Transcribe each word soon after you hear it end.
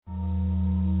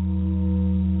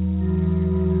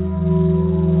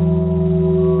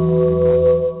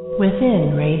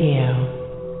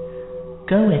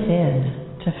Go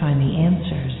within to find the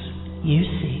answers you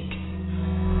seek.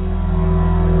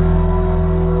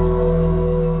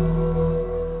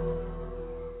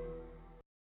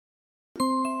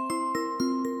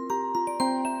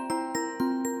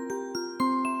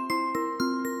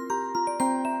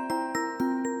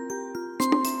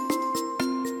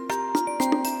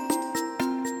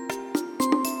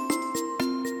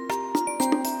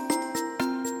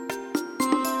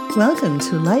 Welcome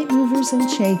to Light Movers and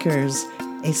Shakers,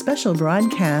 a special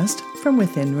broadcast from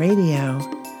Within Radio.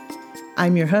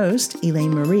 I'm your host,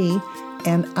 Elaine Marie,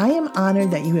 and I am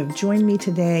honored that you have joined me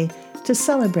today to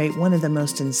celebrate one of the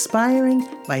most inspiring,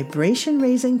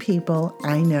 vibration-raising people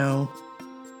I know.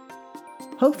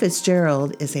 Hope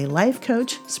Fitzgerald is a life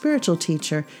coach, spiritual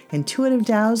teacher, intuitive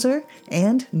dowser,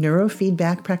 and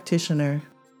neurofeedback practitioner.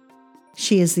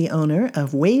 She is the owner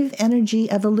of Wave Energy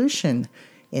Evolution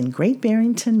in Great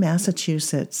Barrington,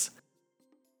 Massachusetts.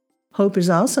 Hope is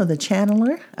also the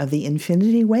channeler of the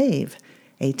Infinity Wave,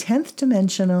 a 10th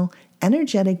dimensional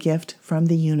energetic gift from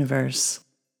the universe.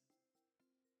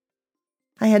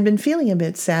 I had been feeling a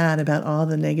bit sad about all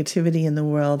the negativity in the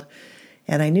world,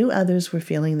 and I knew others were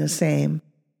feeling the same.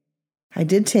 I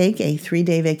did take a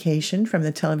 3-day vacation from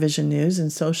the television news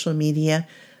and social media,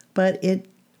 but it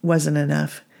wasn't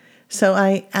enough. So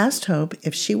I asked Hope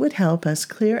if she would help us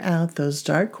clear out those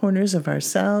dark corners of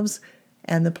ourselves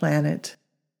and the planet.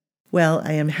 Well,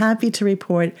 I am happy to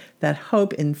report that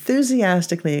Hope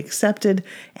enthusiastically accepted,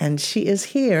 and she is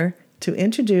here to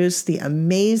introduce the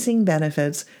amazing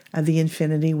benefits of the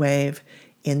Infinity Wave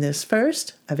in this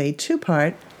first of a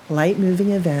 2-part light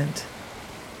moving event.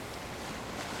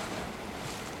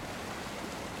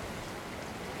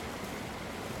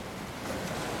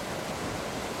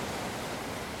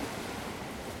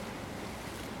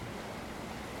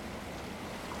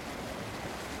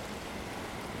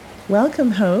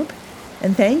 Welcome, Hope,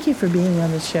 and thank you for being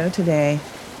on the show today.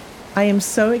 I am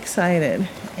so excited,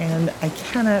 and I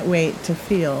cannot wait to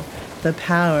feel the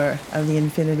power of the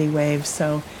Infinity Wave.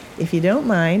 So if you don't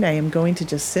mind, I am going to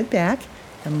just sit back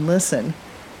and listen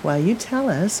while you tell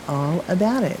us all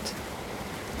about it.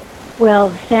 Well,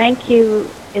 thank you,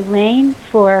 Elaine,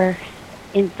 for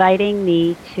inviting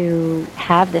me to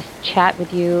have this chat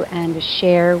with you and to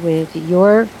share with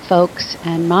your folks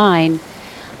and mine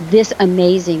this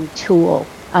amazing tool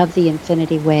of the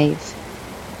Infinity Wave,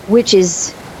 which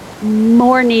is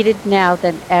more needed now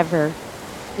than ever.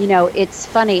 You know, it's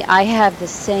funny, I have the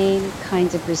same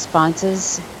kinds of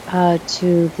responses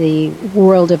to the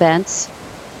world events,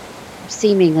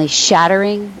 seemingly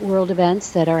shattering world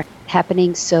events that are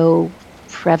happening so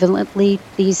prevalently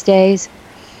these days.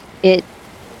 It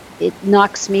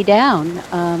knocks me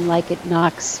down like it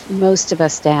knocks most of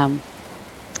us down.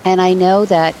 And I know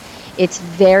that it's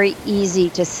very easy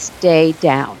to stay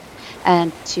down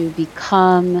and to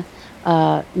become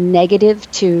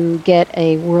negative, to get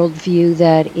a worldview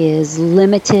that is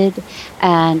limited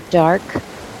and dark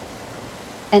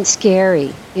and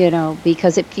scary, you know,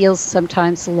 because it feels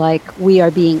sometimes like we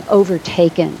are being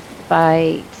overtaken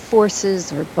by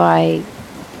forces or by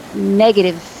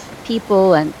negative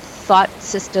people and thought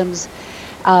systems.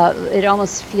 It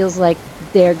almost feels like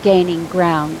they're gaining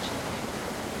ground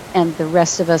and the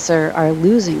rest of us are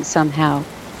losing somehow.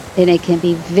 And it can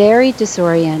be very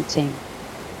disorienting.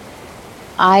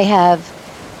 I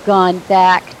have gone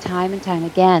back time and time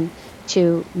again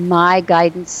to my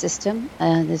guidance system.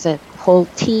 There's a whole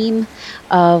team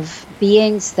of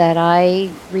beings that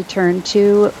I return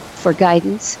to for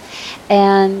guidance.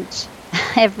 And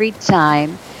every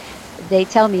time they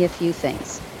tell me a few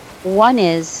things. One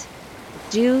is,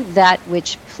 do that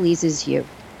which pleases you.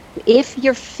 If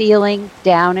you're feeling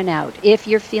down and out, if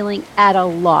you're feeling at a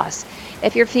loss,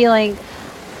 if you're feeling,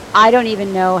 I don't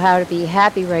even know how to be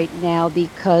happy right now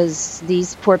because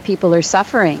these poor people are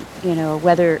suffering, you know,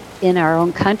 whether in our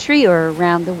own country or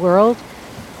around the world,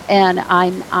 and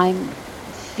I'm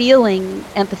feeling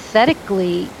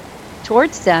empathetically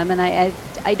towards them, and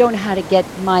I don't know how to get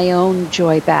my own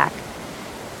joy back.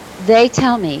 They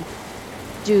tell me,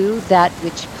 do that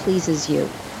which pleases you.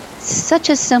 Such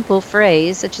a simple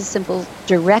phrase, such a simple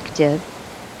directive.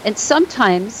 And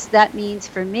sometimes that means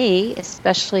for me,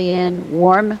 especially in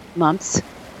warm months,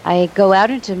 I go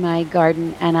out into my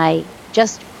garden and I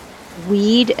just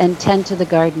weed and tend to the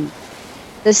garden.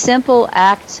 The simple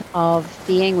act of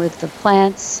being with the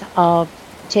plants, of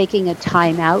taking a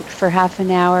time out for half an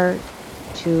hour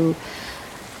to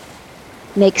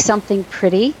make something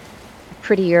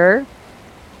prettier,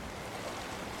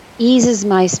 eases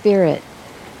my spirit.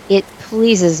 It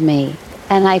pleases me,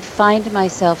 and I find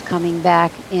myself coming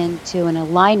back into an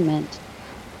alignment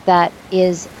that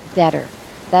is better.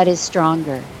 that is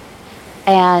stronger.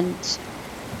 And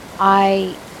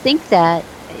I think that,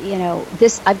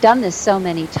 I've done this so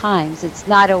many times. It's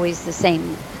not always the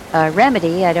same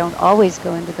remedy. I don't always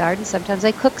go in the garden. Sometimes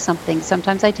I cook something.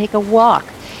 Sometimes I take a walk.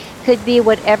 Could be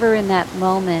whatever in that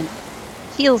moment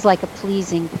feels like a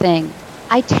pleasing thing.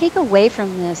 I take away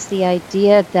from this the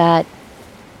idea that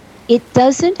it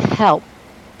doesn't help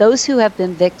those who have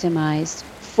been victimized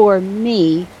for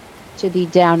me to be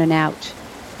down and out.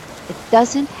 It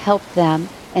doesn't help them,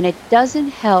 and it doesn't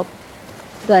help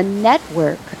the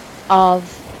network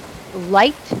of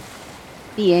light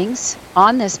beings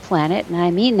on this planet, and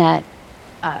I mean that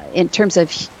in terms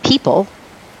of people,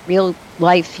 real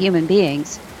life human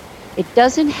beings. It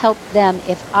doesn't help them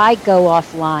if I go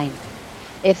offline.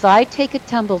 If I take a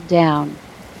tumble down,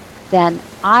 then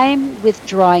I'm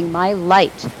withdrawing my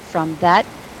light from that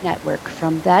network,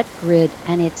 from that grid,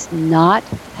 and it's not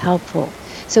helpful.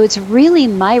 So it's really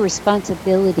my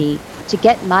responsibility to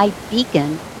get my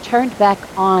beacon turned back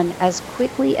on as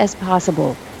quickly as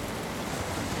possible.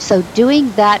 So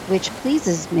doing that which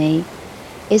pleases me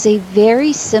is a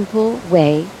very simple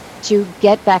way to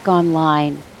get back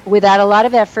online without a lot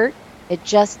of effort. It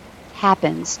just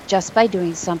happens just by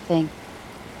doing something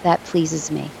that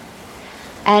pleases me.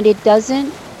 And it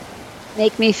doesn't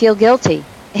make me feel guilty.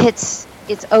 It's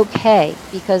okay,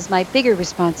 because my bigger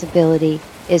responsibility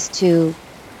is to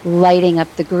lighting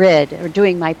up the grid, or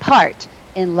doing my part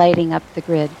in lighting up the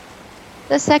grid.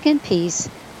 The second piece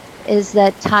is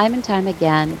that time and time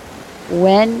again,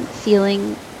 when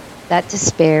feeling that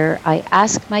despair, I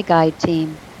ask my guide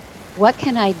team, what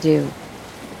can I do?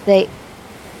 They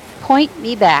point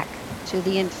me back to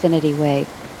the infinity wave.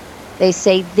 They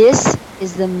say, this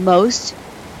is the most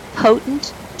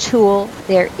potent tool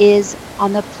there is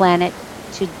on the planet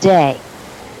today.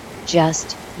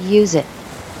 Just use it.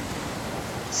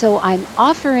 So I'm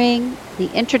offering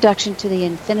the introduction to the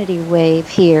infinity wave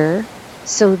here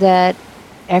so that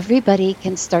everybody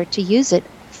can start to use it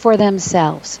for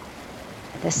themselves.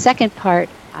 The second part,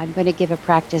 I'm going to give a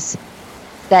practice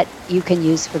that you can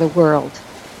use for the world.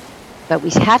 But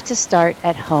we have to start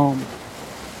at home.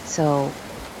 So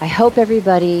I hope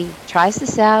everybody tries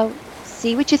this out,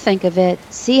 see what you think of it,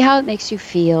 see how it makes you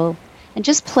feel, and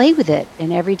just play with it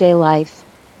in everyday life.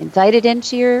 Invite it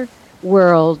into your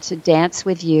world to dance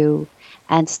with you,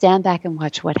 and stand back and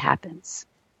watch what happens.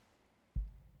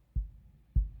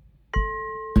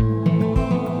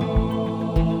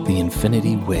 The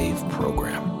Infinity Wave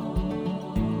Program.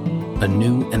 A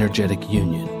new energetic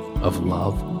union of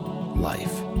love,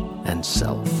 life, and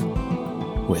self.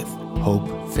 With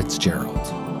Hope Fitzgerald.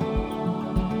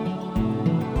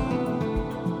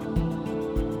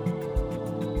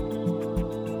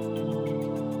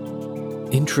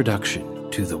 Introduction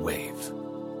to the Wave.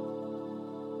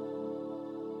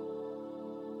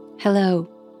 Hello.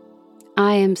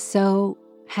 I am so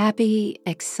happy,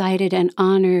 excited, and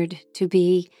honored to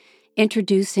be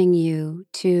introducing you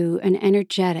to an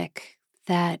energetic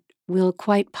that will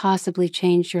quite possibly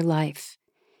change your life.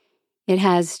 It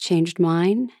has changed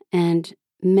mine and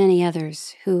many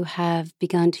others who have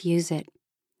begun to use it.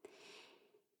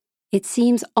 It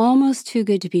seems almost too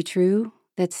good to be true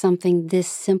that something this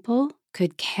simple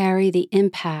could carry the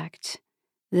impact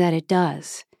that it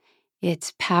does.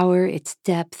 Its power, its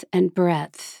depth, and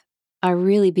breadth are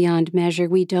really beyond measure.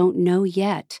 We don't know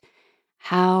yet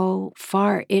how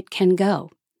far it can go.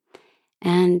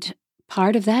 And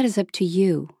part of that is up to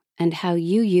you and how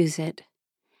you use it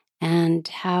and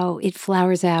how it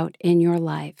flowers out in your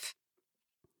life.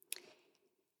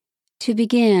 To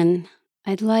begin,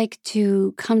 I'd like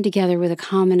to come together with a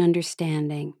common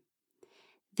understanding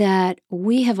that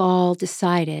we have all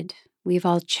decided, we've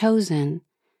all chosen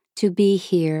to be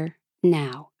here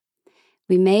now.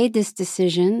 We made this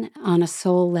decision on a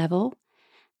soul level,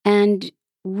 and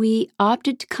we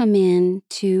opted to come in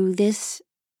to this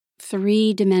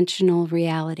three-dimensional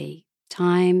reality,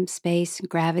 time, space,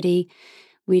 gravity.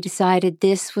 We decided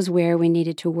this was where we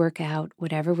needed to work out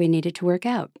whatever we needed to work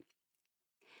out.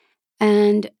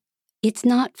 And it's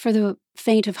not for the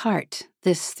faint of heart,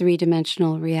 this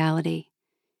three-dimensional reality.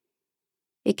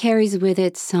 It carries with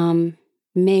it some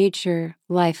major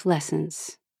life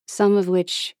lessons, some of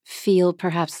which feel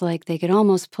perhaps like they could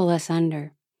almost pull us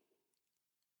under.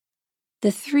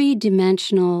 The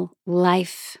three-dimensional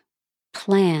life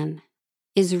plan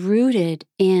is rooted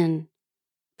in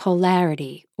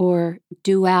polarity or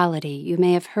duality. You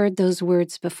may have heard those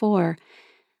words before.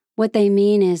 What they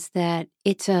mean is that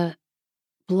it's a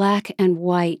black and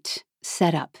white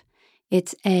setup.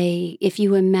 It's if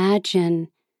you imagine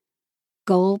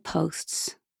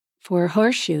goalposts for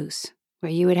horseshoes,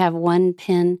 where you would have one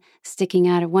pin sticking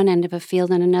out of one end of a field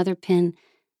and another pin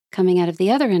coming out of the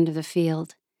other end of the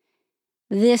field.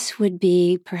 This would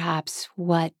be perhaps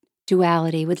what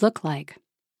duality would look like.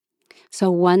 So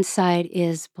one side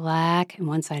is black and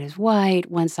one side is white,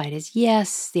 one side is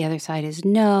yes, the other side is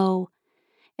no,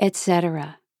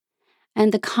 etc.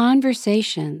 And the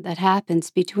conversation that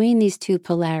happens between these two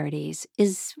polarities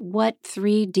is what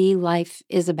 3D life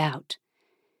is about.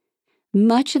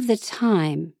 Much of the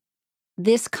time,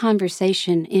 this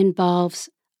conversation involves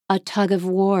a tug of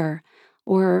war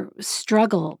or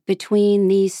struggle between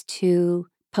these two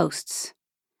posts.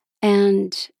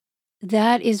 And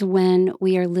that is when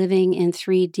we are living in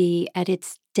 3D at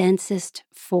its densest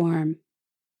form.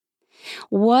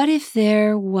 What if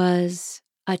there was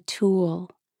a tool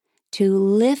to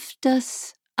lift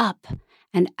us up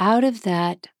and out of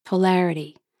that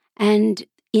polarity, and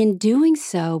in doing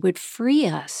so would free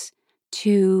us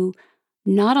to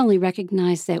not only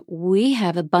recognize that we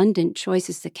have abundant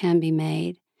choices that can be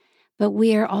made, but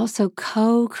we are also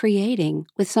co-creating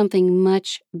with something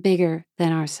much bigger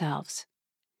than ourselves.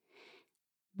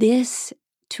 This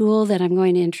tool that I'm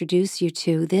going to introduce you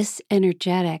to, this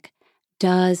energetic,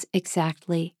 does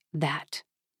exactly that.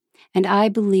 And I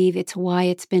believe it's why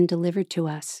it's been delivered to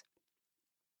us.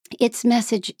 Its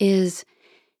message is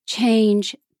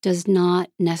change does not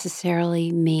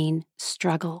necessarily mean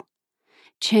struggle.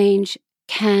 Change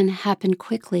can happen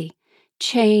quickly.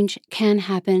 Change can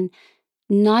happen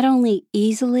not only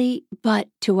easily, but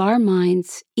to our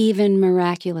minds, even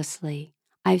miraculously.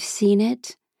 I've seen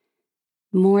it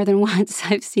more than once.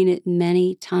 I've seen it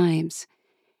many times.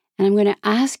 And I'm going to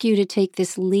ask you to take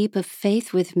this leap of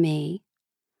faith with me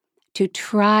to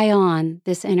try on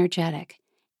this energetic,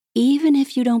 even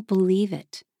if you don't believe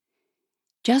it.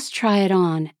 Just try it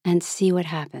on and see what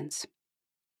happens.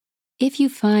 If you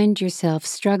find yourself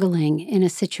struggling in a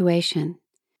situation,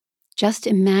 just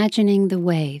imagining the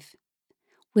wave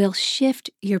will shift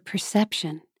your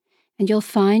perception, and you'll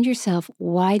find yourself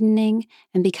widening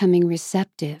and becoming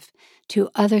receptive to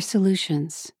other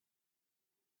solutions.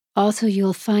 Also,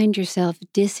 you'll find yourself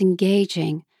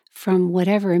disengaging from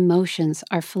whatever emotions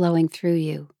are flowing through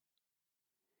you.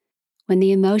 When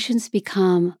the emotions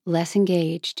become less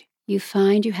engaged, you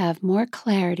find you have more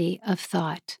clarity of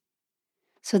thought,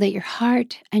 so that your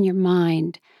heart and your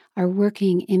mind are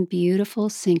working in beautiful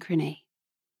synchrony.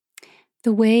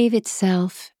 The wave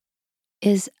itself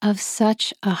is of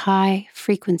such a high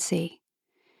frequency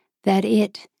that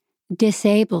it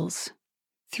disables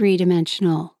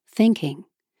three-dimensional thinking.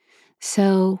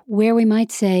 So where we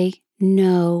might say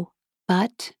no,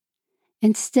 but,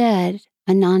 instead,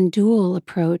 a non-dual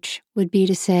approach would be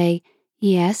to say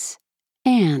yes,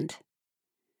 and.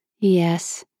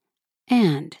 Yes,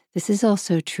 and. This is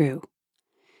also true.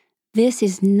 This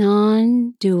is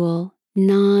non-dual,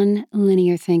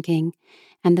 non-linear thinking,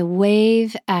 and the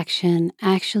wave action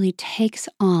actually takes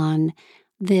on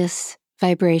this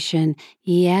vibration,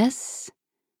 yes,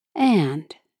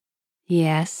 and.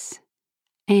 Yes,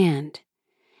 and.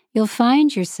 You'll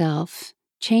find yourself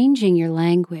changing your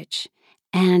language,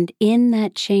 and in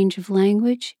that change of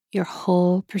language, your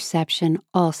whole perception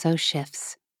also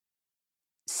shifts.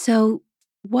 So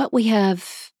what we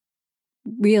have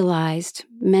realized,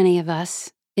 many of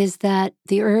us, is that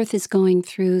the Earth is going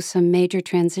through some major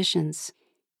transitions,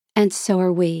 and so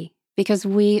are we, because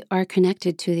we are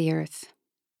connected to the Earth.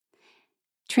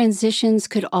 Transitions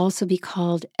could also be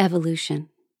called evolution,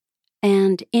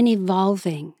 and in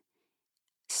evolving,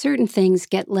 certain things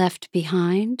get left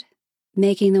behind,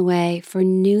 making the way for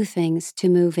new things to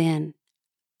move in.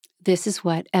 This is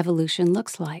what evolution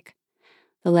looks like: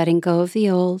 the letting go of the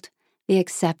old, the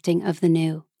accepting of the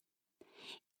new.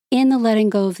 In the letting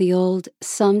go of the old,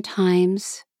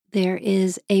 sometimes there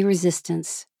is a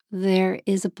resistance, there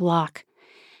is a block,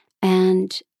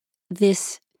 and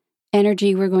this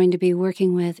energy we're going to be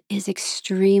working with is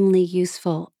extremely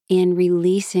useful in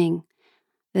releasing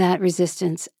that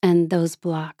resistance and those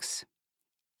blocks.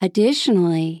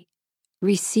 Additionally,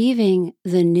 receiving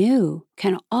the new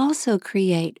can also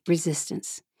create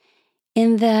resistance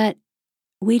in that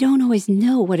we don't always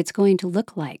know what it's going to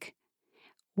look like.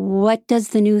 What does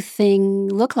the new thing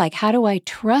look like? How do I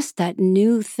trust that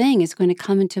new thing is going to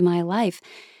come into my life?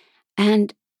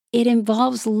 And it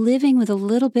involves living with a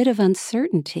little bit of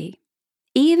uncertainty,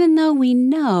 even though we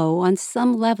know on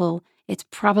some level it's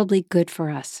probably good for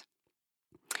us.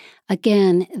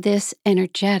 Again, this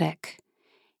energetic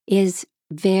is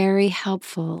very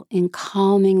helpful in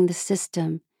calming the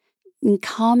system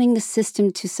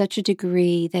to such a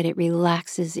degree that it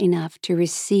relaxes enough to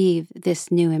receive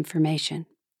this new information,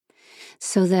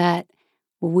 so that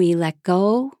we let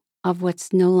go of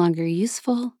what's no longer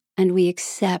useful, and we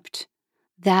accept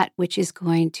that which is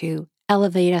going to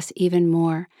elevate us even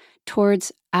more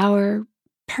towards our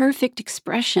perfect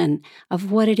expression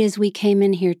of what it is we came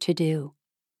in here to do.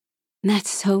 And that's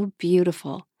so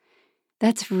beautiful.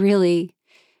 That's really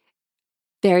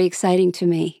very exciting to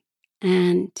me,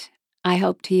 and I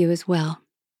hope to you as well.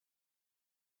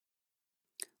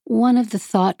 One of the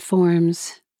thought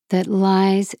forms that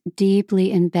lies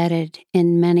deeply embedded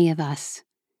in many of us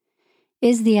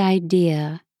is the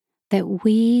idea that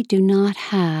we do not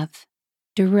have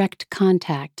direct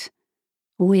contact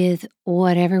with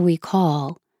whatever we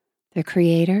call the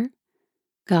Creator,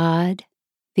 God,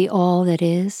 the all that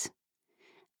is.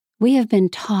 We have been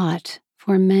taught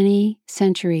for many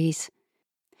centuries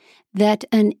that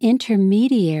an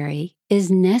intermediary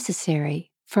is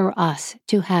necessary for us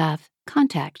to have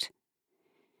contact.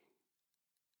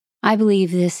 I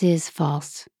believe this is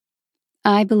false.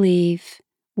 I believe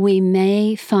we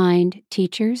may find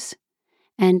teachers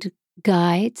and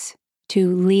guides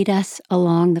to lead us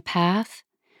along the path,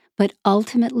 but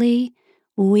ultimately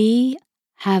we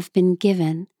have been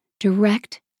given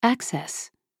direct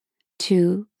access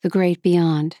to the great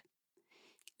beyond.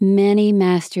 Many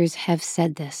masters have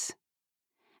said this,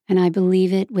 and I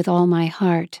believe it with all my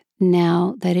heart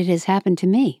now that it has happened to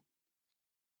me.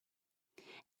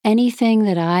 Anything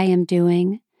that I am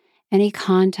doing, any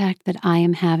contact that I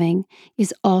am having,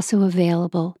 is also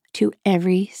available to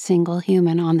every single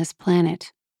human on this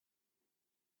planet.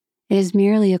 It is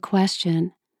merely a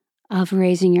question of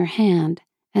raising your hand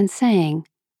and saying,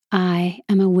 I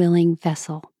am a willing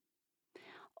vessel.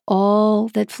 All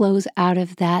that flows out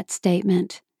of that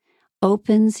statement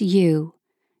opens you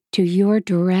to your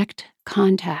direct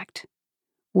contact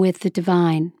with the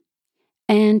divine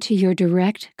and to your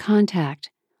direct contact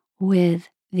with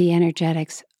the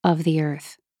energetics of the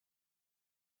earth.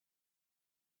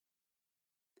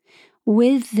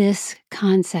 With this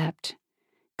concept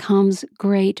comes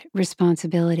great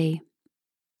responsibility.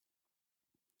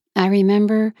 I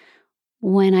remember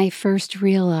when I first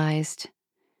realized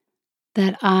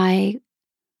that I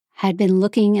had been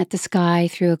looking at the sky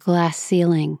through a glass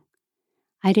ceiling.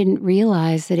 I didn't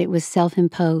realize that it was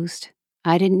self-imposed.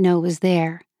 I didn't know it was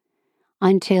there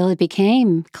until it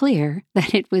became clear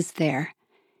that it was there.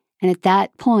 And at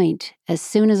that point, as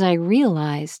soon as I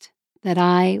realized that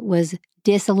I was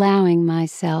disallowing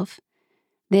myself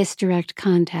this direct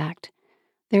contact,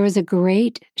 there was a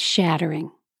great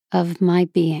shattering of my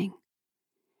being,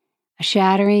 a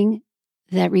shattering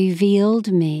that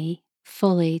revealed me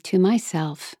fully to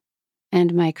myself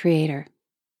and my Creator.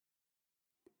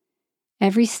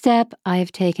 Every step I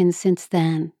have taken since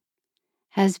then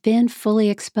has been fully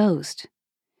exposed,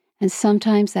 and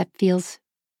sometimes that feels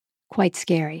quite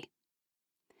scary.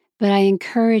 But I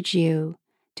encourage you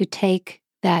to take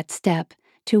that step,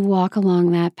 to walk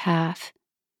along that path,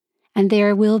 and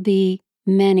there will be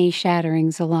many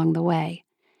shatterings along the way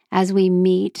as we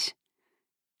meet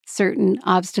certain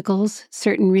obstacles,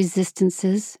 certain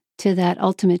resistances to that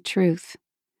ultimate truth,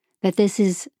 that this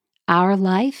is our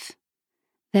life,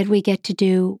 that we get to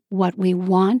do what we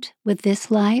want with this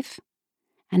life,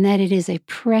 and that it is a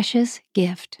precious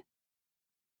gift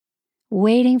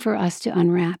waiting for us to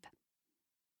unwrap.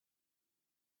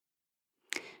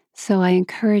 So I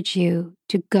encourage you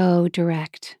to go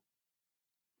direct.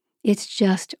 It's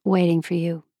just waiting for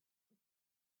you.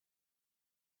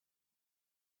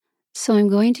 So I'm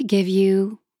going to give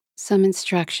you some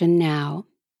instruction now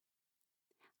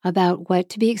about what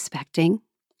to be expecting.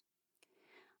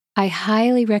 I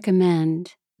highly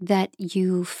recommend that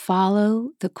you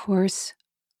follow the course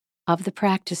of the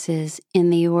practices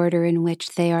in the order in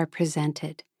which they are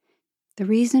presented. The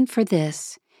reason for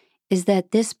this is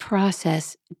that this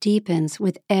process deepens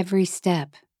with every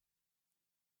step,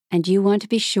 and you want to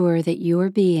be sure that your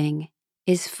being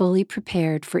is fully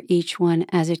prepared for each one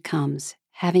as it comes,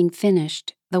 having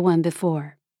finished the one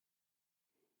before.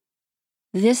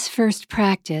 This first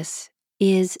practice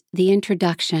is the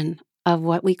introduction of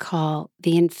what we call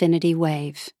the infinity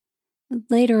wave.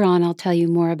 Later on, I'll tell you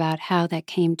more about how that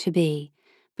came to be.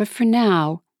 But for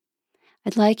now,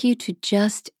 I'd like you to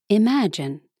just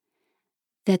imagine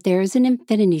that there is an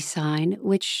infinity sign,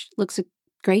 which looks a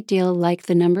great deal like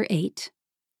the number 8.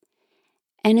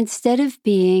 And instead of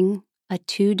being a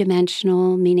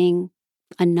two-dimensional, meaning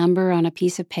a number on a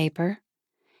piece of paper,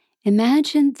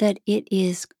 imagine that it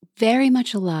is very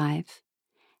much alive,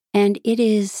 and it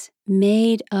is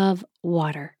made of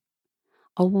water,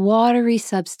 a watery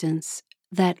substance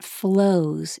that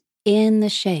flows in the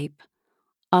shape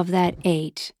of that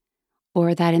 8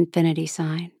 or that infinity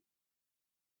sign.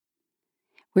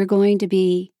 We're going to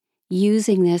be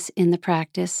using this in the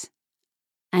practice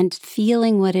and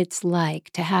feeling what it's like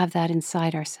to have that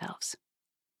inside ourselves.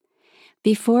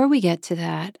 Before we get to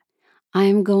that,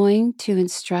 I'm going to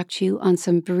instruct you on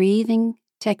some breathing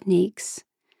techniques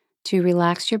to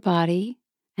relax your body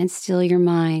and still your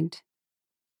mind.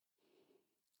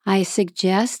 I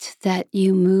suggest that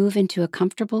you move into a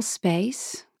comfortable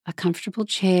space, a comfortable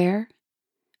chair,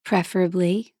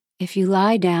 preferably. If you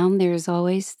lie down, there's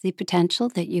always the potential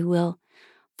that you will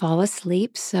fall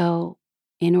asleep. So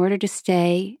in order to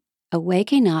stay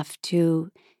awake enough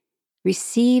to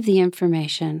receive the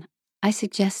information, I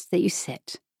suggest that you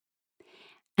sit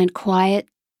and quiet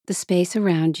the space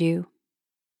around you.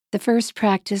 The first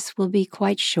practice will be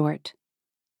quite short,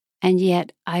 and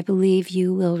yet I believe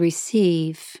you will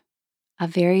receive a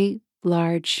very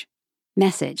large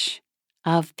message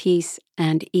of peace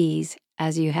and ease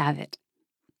as you have it.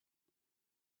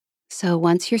 So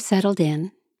once you're settled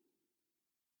in,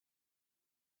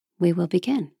 we will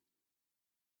begin.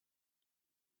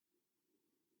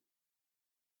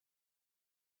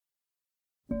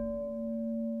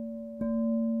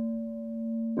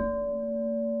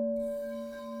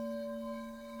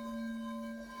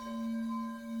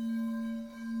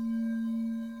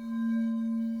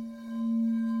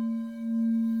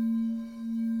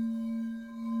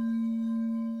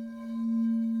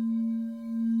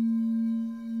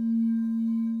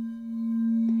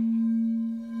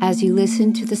 As you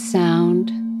listen to the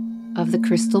sound of the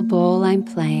crystal bowl I'm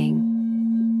playing,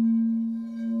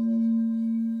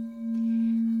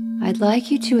 I'd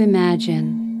like you to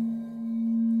imagine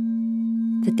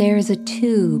that there is a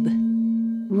tube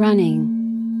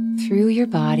running through your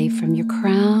body from your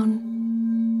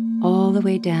crown all the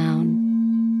way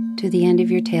down to the end of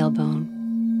your tailbone.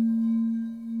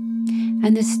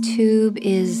 And this tube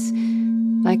is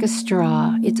like a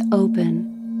straw. It's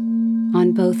open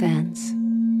on both ends.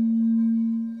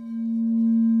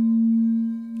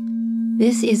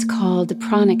 This is called the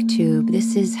pranic tube.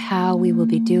 This is how we will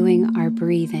be doing our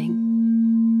breathing.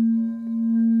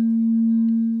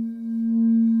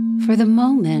 For the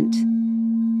moment,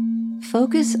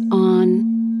 focus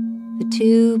on the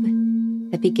tube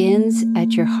that begins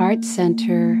at your heart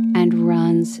center and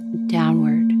runs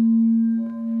downward.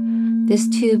 This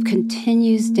tube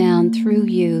continues down through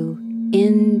you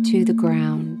into the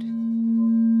ground.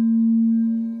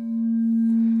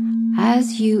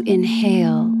 As you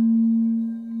inhale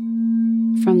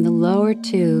from the lower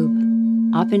tube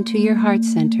up into your heart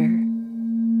center,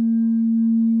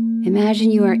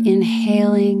 imagine you are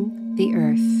inhaling the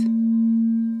earth,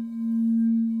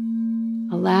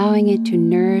 allowing it to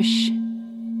nourish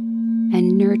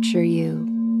and nurture you.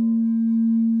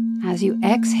 As you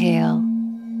exhale,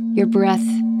 your breath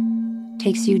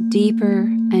takes you deeper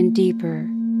and deeper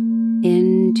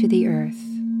into the earth.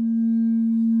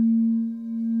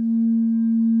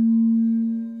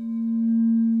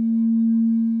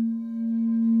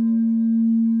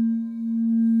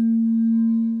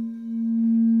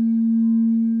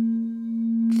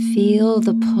 Feel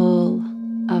the pull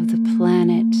of the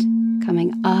planet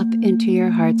coming up into your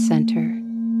heart center.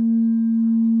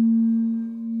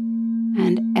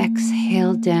 And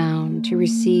exhale down to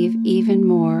receive even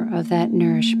more of that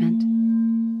nourishment.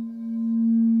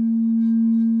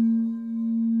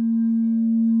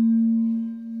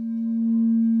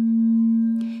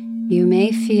 You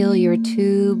may feel your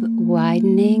tube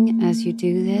widening as you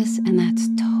do this, and that's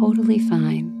totally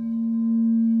fine.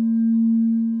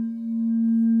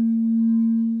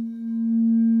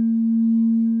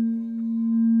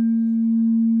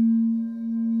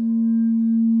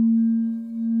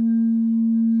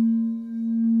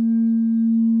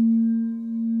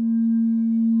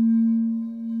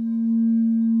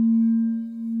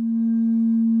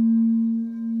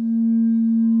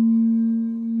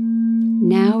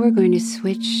 Now we're going to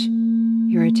switch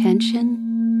your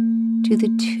attention to the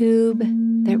tube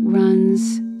that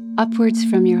runs upwards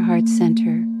from your heart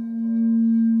center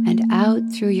and out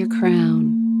through your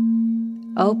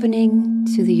crown, opening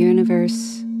to the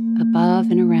universe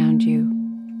above and around you.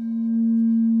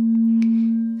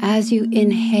 As you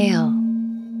inhale,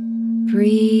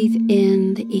 breathe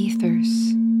in the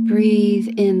ethers, breathe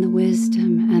in the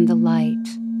wisdom and the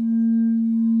light.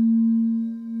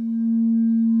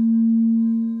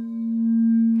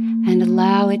 And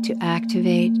allow it to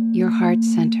activate your heart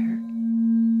center.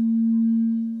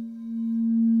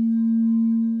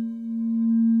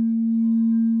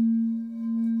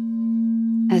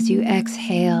 As you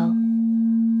exhale,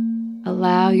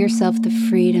 allow yourself the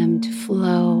freedom to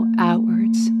flow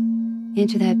outwards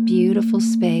into that beautiful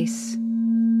space.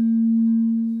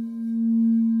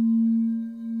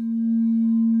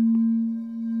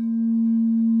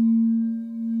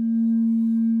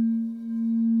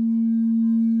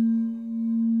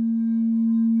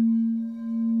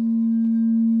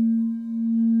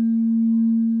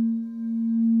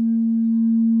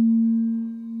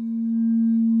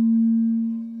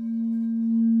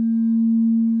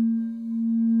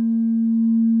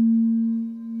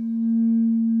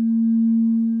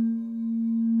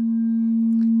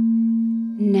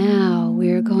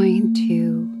 we're going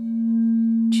to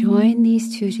join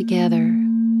these two together.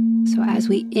 So as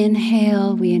we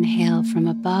inhale from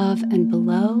above and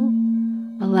below,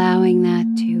 allowing that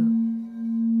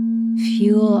to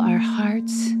fuel our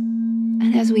hearts.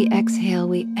 And as we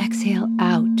exhale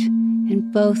out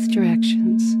in both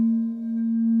directions.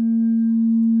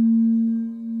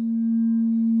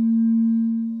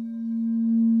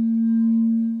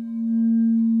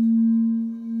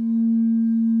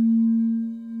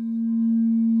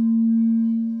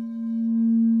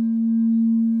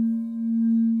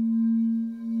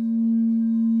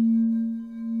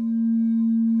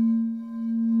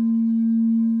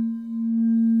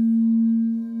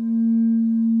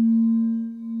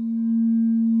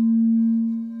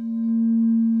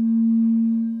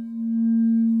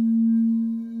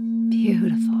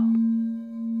 Beautiful.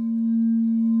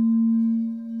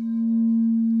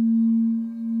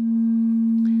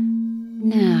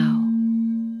 Now,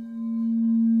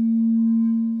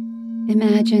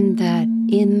 imagine that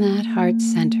in that heart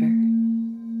center,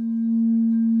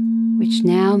 which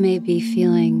now may be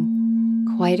feeling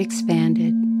quite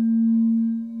expanded,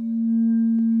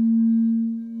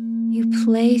 you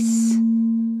place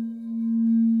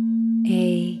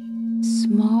a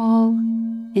small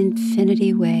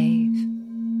infinity wave,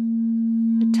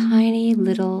 a tiny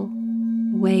little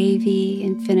wavy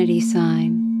infinity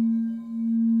sign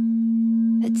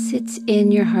that sits in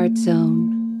your heart zone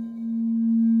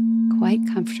quite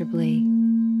comfortably.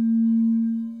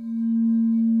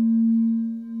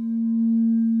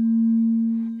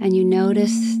 And you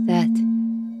notice that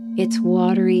its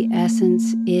watery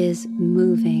essence is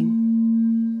moving.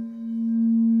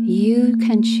 You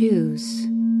can choose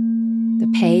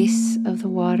the pace of the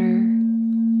water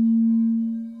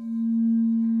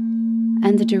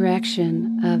and the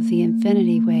direction of the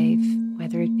infinity wave,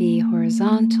 whether it be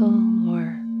horizontal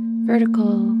or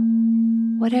vertical,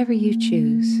 whatever you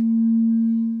choose.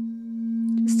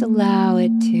 Just allow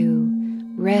it to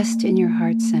rest in your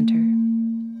heart center.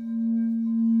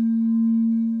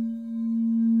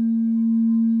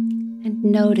 And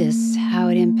notice how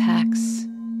it impacts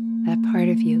that part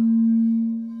of you.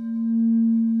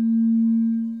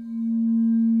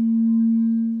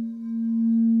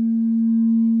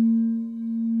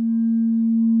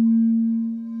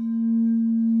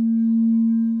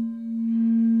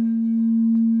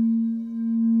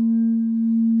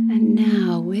 And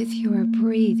now, with your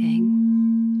breathing,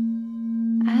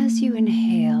 as you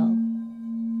inhale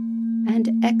and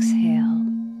exhale,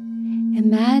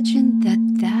 imagine that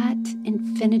that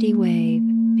infinity wave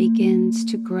begins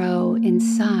to grow in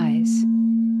size,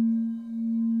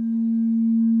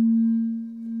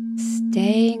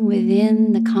 staying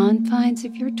within the confines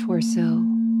of your torso,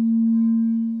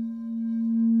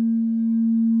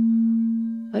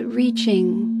 but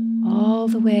reaching all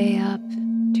the way up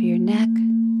to your neck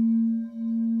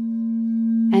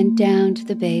and down to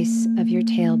the base of your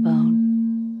tailbone.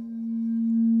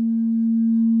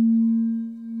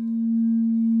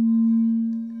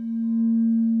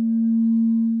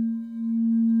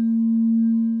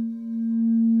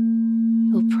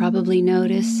 You'll probably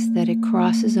notice that it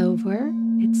crosses over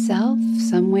itself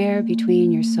somewhere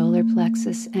between your solar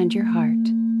plexus and your heart.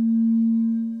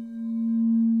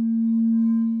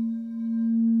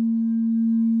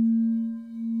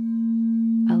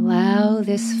 Allow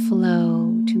this flow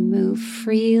to move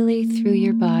freely through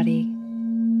your body.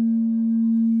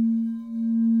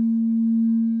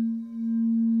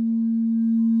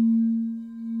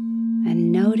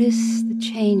 And notice the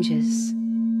changes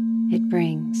it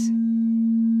brings.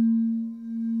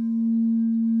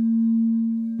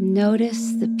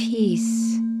 Notice the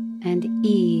peace and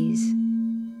ease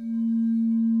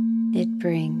it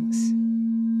brings.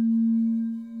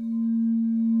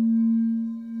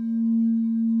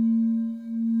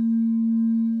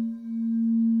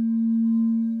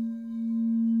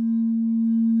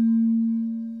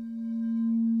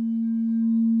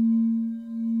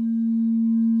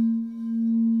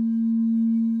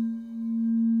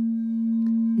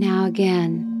 Now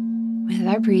again, with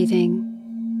our breathing,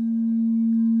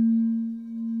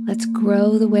 let's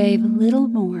grow the wave a little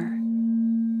more.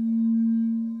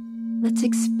 Let's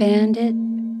expand it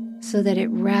so that it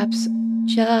wraps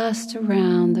just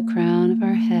around the crown of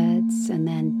our heads and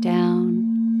then down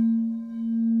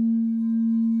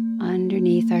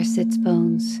underneath our sits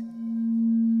bones.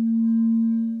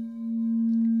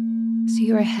 So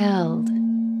you are held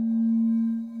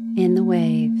in the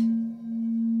wave,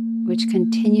 which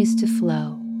continues to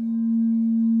flow.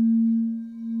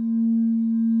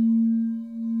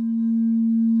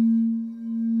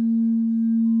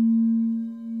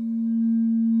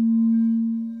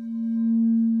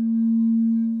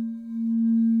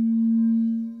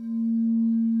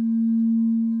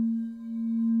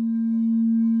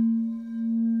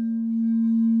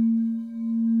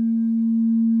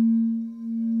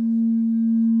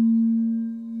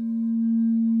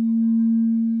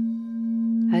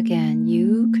 Again,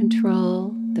 you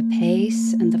control the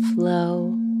pace and the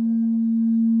flow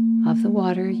of the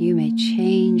water. You may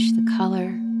change the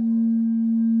color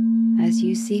as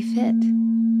you see fit.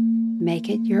 Make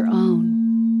it your own.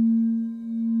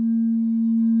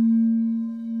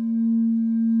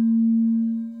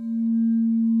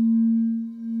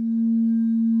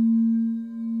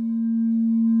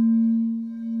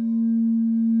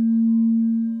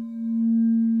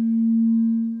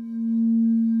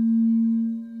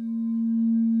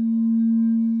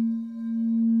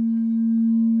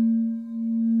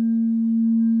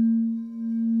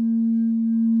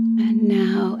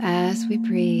 Now, as we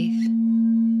breathe,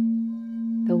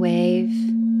 the wave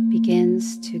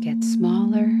begins to get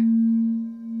smaller,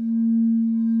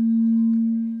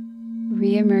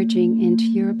 re-emerging into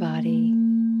your body,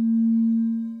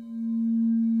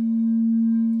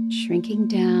 shrinking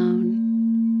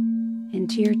down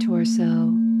into your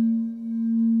torso,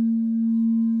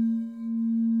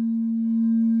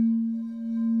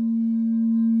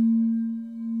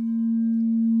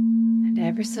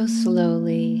 ever so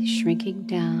slowly shrinking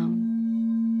down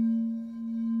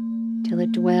till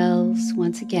it dwells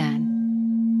once again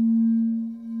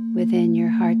within your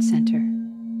heart center.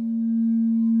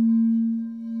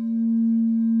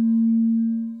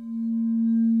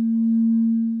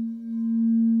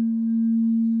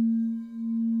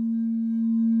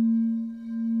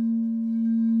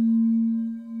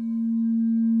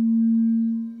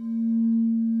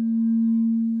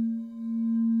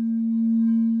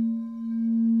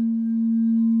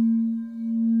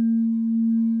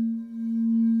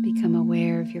 Become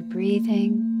aware of your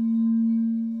breathing.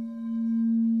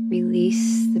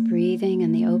 Release the breathing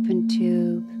and the open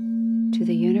tube to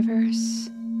the universe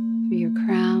through your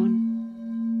crown.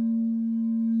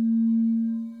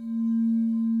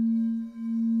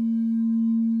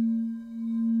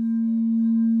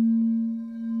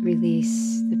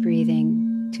 Release the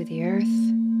breathing to the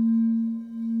earth.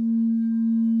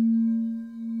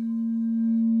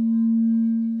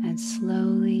 And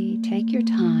slowly take your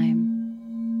time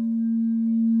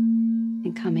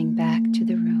and coming back to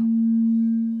the room.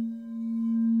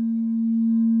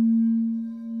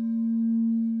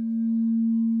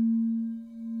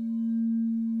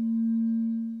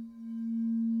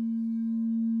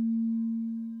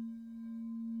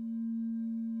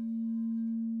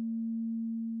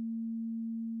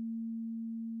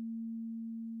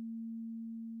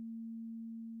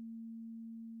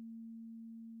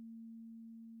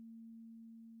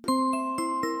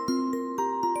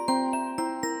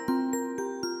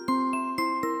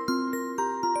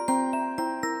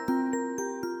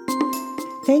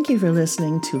 Thank you for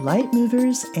listening to Light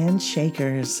Movers and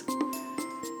Shakers.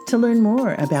 To learn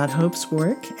more about Hope's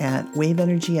work at Wave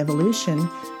Energy Evolution,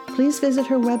 please visit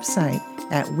her website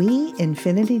at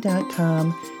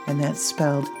weinfinity.com, and that's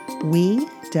spelled we,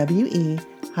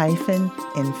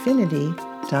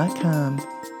 we-infinity.com.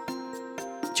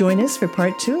 Join us for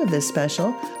part 2 of this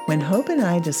special when Hope and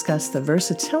I discuss the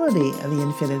versatility of the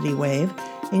infinity wave,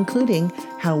 including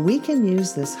how we can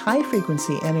use this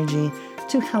high-frequency energy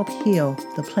to help heal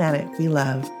the planet we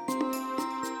love.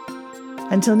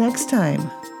 Until next time,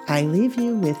 I leave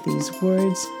you with these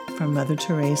words from Mother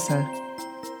Teresa.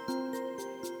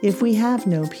 If we have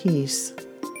no peace,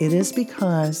 it is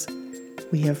because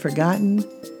we have forgotten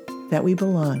that we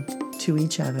belong to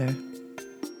each other.